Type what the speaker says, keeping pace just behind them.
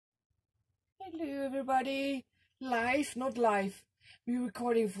Hello everybody, live, not live. We're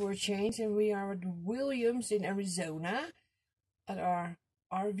recording for a change and we are at Williams in Arizona at our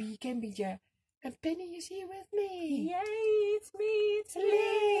RV camping. And Penny is here with me. Yay, it's me.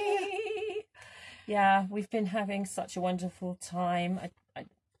 Yeah, we've been having such a wonderful time.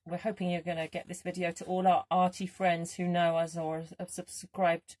 We're hoping you're going to get this video to all our arty friends who know us or have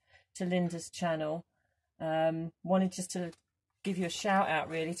subscribed to Linda's channel. Wanted just to give you a shout out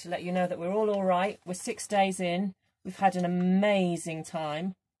really to let you know that we're all right. We're 6 days in. We've had an amazing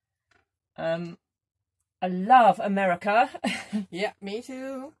time. I love America. Yeah, me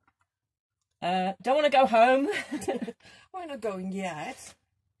too. Don't want to go home. We're not going yet.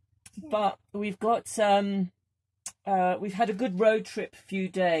 But we've got we've had a good road trip few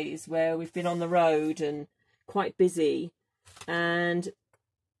days where we've been on the road and quite busy, and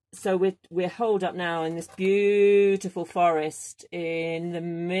so we're holed up now in this beautiful forest in the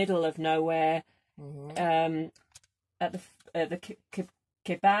middle of nowhere. At the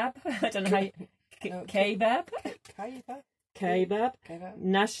kebab. I don't know how you, Kebab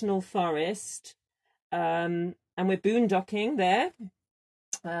National Forest, and we're boondocking there.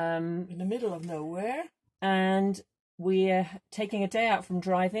 In the middle of nowhere. And we're taking a day out from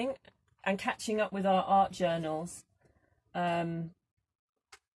driving and catching up with our art journals,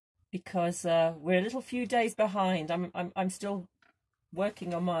 because we're a little few days behind. I'm still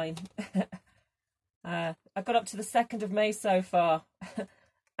working on mine. I got up to the 2nd of May so far,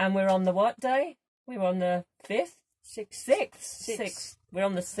 and we're on the what day? We were on the 5th? 6th. We're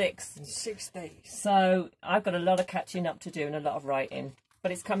on the 6th. In 6 days. So I've got a lot of catching up to do and a lot of writing,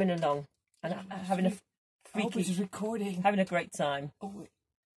 but it's coming along, and having a recording. having a great time. Oh,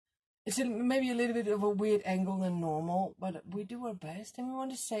 it's maybe a little bit of a weird angle than normal, but we do our best, and we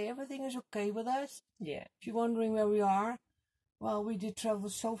want to say everything is okay with us. Yeah. If you're wondering where we are, well, we did travel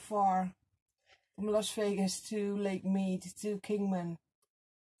so far from Las Vegas to Lake Mead to Kingman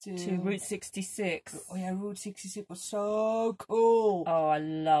To Route 66. Oh yeah, Route 66 was so cool. Oh, I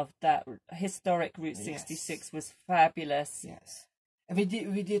loved that. Historic Route 66 was fabulous. Yes. And we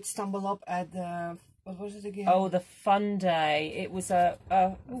did stumble up at the, what was it again? Oh, the fun day. It was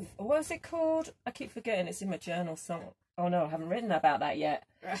what was it called? I keep forgetting. It's in my journal somewhere. Oh no, I haven't written about that yet.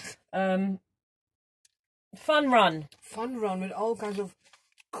 Fun run. Fun run with all kinds of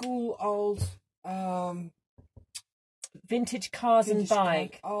cool old vintage cars and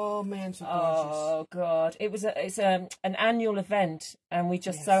bike. Oh man, so gorgeous. Oh god, it's an annual event, and we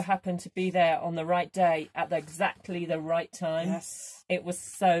just so happened to be there on the right day at exactly the right time. Yes, it was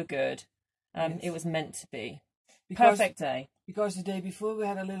so good. It was meant to be. Perfect day. Because the day before we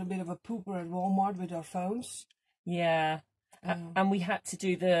had a little bit of a pooper at Walmart with our phones. Yeah, and we had to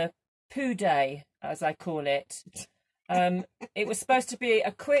do the poo day, as I call it. It was supposed to be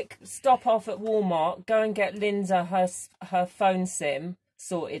a quick stop off at Walmart, go and get Linda her phone SIM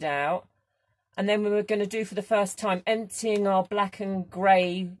sorted out, and then we were going to do for the first time emptying our black and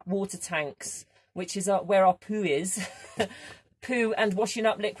grey water tanks, which is where our poo is, poo and washing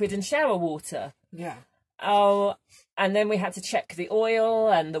up liquid and shower water. Yeah. Oh, and then we had to check the oil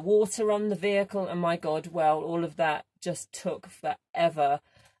and the water on the vehicle, and my God, well, all of that just took forever.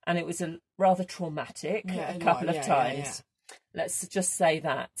 And it was a rather traumatic a couple of times. Yeah. Let's just say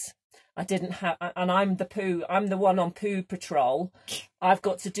that. I didn't have, and I'm the one on poo patrol. I've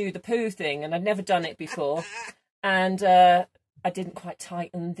got to do the poo thing, and I'd never done it before. And I didn't quite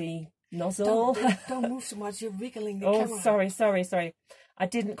tighten the nozzle. Don't move so much, you're wiggling the camera. Oh, sorry. I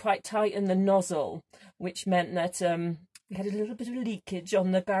didn't quite tighten the nozzle, which meant that we had a little bit of leakage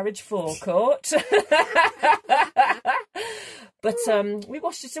on the garage forecourt. But we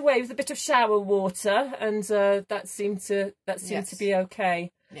washed it away with a bit of shower water, and that seemed to be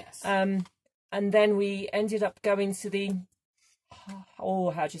okay. Yes. And then we ended up going to the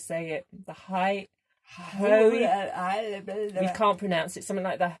how do you say it? The we can't pronounce it. Something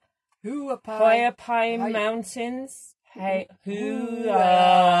like the Huapai Mountains. I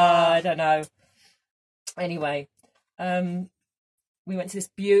don't know. Anyway, we went to this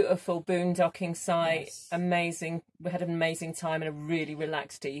beautiful boondocking site. Yes. Amazing. We had an amazing time and a really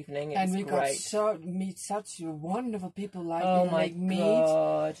relaxed evening. It was great. Got to meet such wonderful people like me.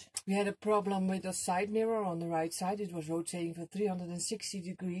 God. We had a problem with the side mirror on the right side. It was rotating for 360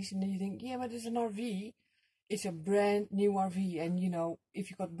 degrees. And then you think, yeah, but it's an RV. It's a brand new RV. And, you know, if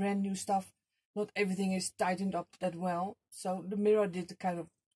you got brand new stuff, not everything is tightened up that well. So the mirror did kind of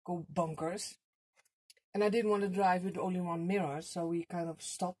go bonkers. And I didn't want to drive with only one mirror, so we kind of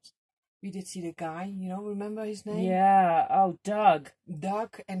stopped. We did see the guy, you know, remember his name? Yeah, oh, Doug.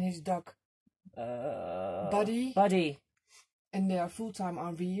 Doug and his dog. Buddy. and they are full-time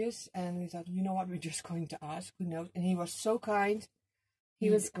RVers, and we thought, you know what, we're just going to ask, who knows. And he was so kind. He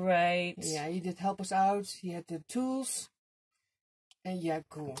was great. Yeah, he did help us out. He had the tools. And yeah,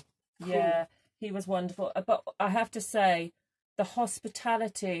 cool. Yeah, he was wonderful. But I have to say, the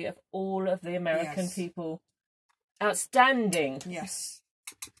hospitality of all of the American people, outstanding. Yes.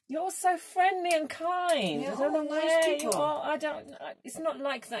 You're so friendly and kind. Yeah, I don't know nice where people. you are. It's not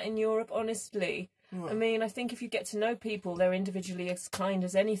like that in Europe, honestly. I mean, I think if you get to know people, they're individually as kind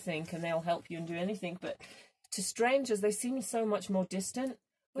as anything, and they'll help you and do anything. But to strangers, they seem so much more distant.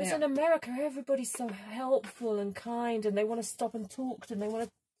 Whereas in America, everybody's so helpful and kind, and they want to stop and talk, and they want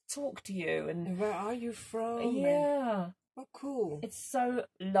to talk to you. And where are you from? Yeah. Oh, cool. It's so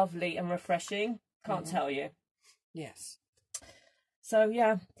lovely and refreshing. Can't tell you. Yes. So,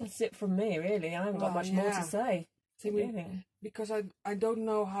 yeah, that's it from me, really. I haven't got much more to say. Because I don't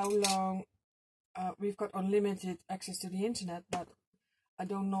know how long we've got unlimited access to the internet, but I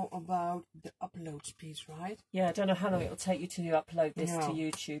don't know about the upload speeds, right? Yeah, I don't know how long it'll take you to upload this to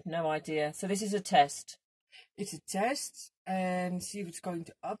YouTube. No idea. So this is a test. It's a test, and see if it's going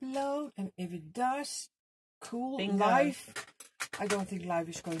to upload, and if it does, cool. Bingo. Live. I don't think live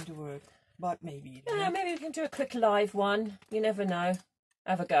is going to work, but maybe. Yeah, maybe we can do a quick live one. You never know.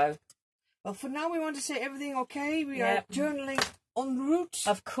 Have a go. Well, for now we want to say everything okay. We are journaling en route.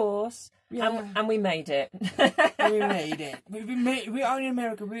 Of course. Yeah. And we made it. We made it. We are in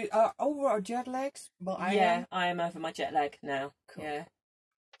America. We are over our jet lags. Well, I am over my jet lag now. Cool. Yeah.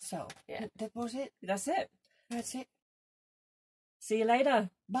 So, that was it. That's it. That's it. See you later.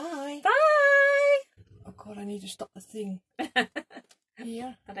 Bye. Bye. Oh, God, I need to stop the thing.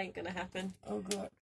 Here. That ain't going to happen. Oh, God.